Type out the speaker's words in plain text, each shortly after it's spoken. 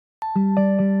An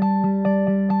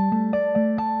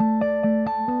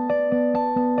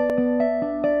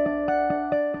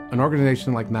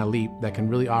organization like NALIP that can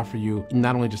really offer you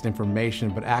not only just information,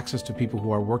 but access to people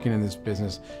who are working in this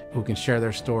business, who can share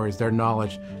their stories, their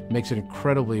knowledge, makes it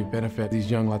incredibly benefit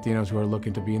these young Latinos who are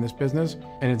looking to be in this business.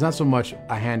 And it's not so much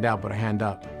a handout, but a hand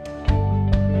up.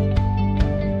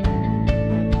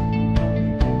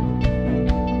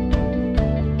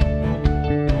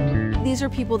 These are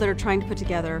people that are trying to put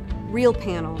together real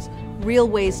panels, real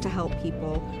ways to help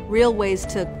people, real ways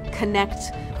to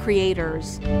connect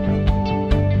creators.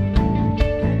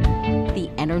 The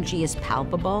energy is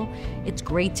palpable. It's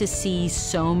great to see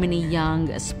so many young,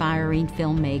 aspiring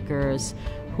filmmakers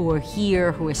who are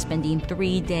here, who are spending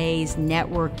 3 days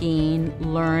networking,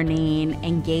 learning,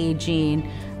 engaging,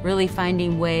 really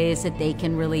finding ways that they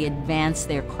can really advance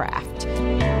their craft.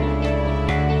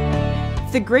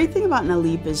 The great thing about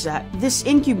NALIP is that this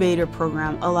incubator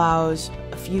program allows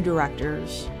a few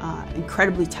directors,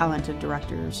 incredibly talented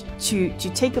directors, to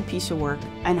take a piece of work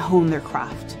and hone their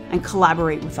craft and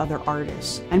collaborate with other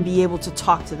artists and be able to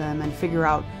talk to them and figure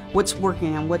out what's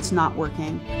working and what's not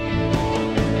working.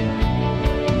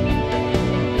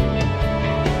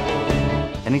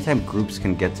 Anytime groups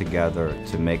can get together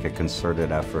to make a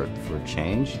concerted effort for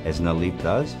change, as NALIP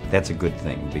does, that's a good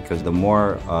thing, because the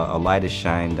more a light is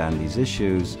shined on these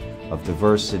issues of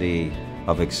diversity,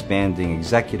 of expanding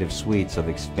executive suites, of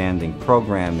expanding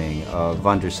programming, of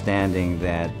understanding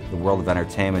that the world of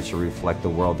entertainment should reflect the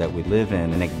world that we live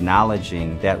in, and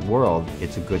acknowledging that world,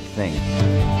 it's a good thing.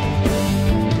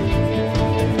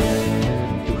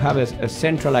 Have a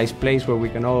centralized place where we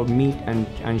can all meet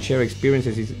and share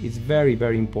experiences is very,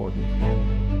 very important.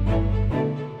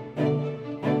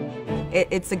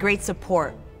 It's a great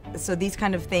support. So these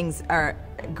kind of things are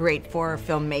great for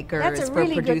filmmakers, for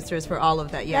really producers, for all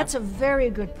of that. Yeah, that's a very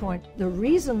good point. The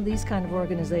reason these kind of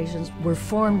organizations were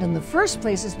formed in the first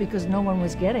place is because no one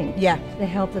was getting the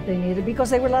help that they needed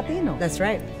because they were Latino. That's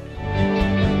right.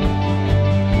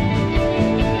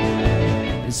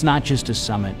 It's not just a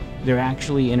summit. They're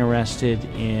actually interested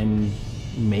in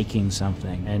making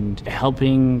something and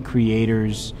helping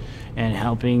creators and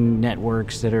helping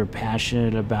networks that are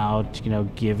passionate about,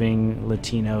 giving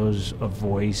Latinos a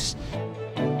voice.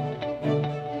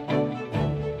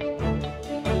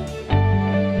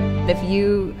 If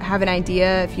you have an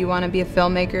idea, if you want to be a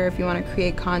filmmaker, if you want to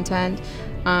create content,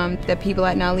 the people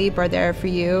at NALIP are there for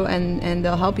you and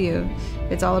they'll help you.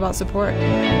 It's all about support.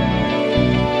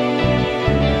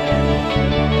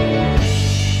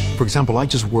 For example, I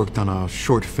just worked on a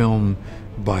short film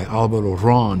by Alvaro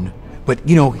Ron, but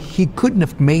he couldn't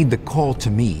have made the call to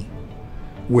me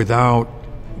without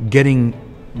getting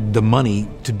the money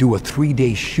to do a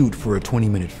 3-day shoot for a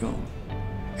 20-minute film.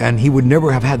 And he would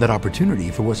never have had that opportunity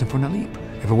if it wasn't for NALIP,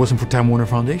 if it wasn't for Time Warner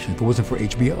Foundation, if it wasn't for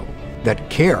HBO,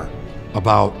 that care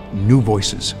about new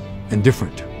voices and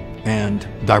different and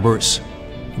diverse.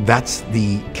 That's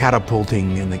the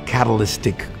catapulting and the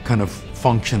catalytic kind of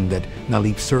function that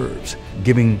NALIP serves,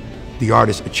 giving the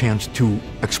artists a chance to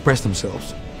express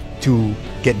themselves, to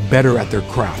get better at their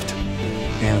craft,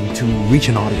 and to reach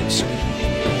an audience.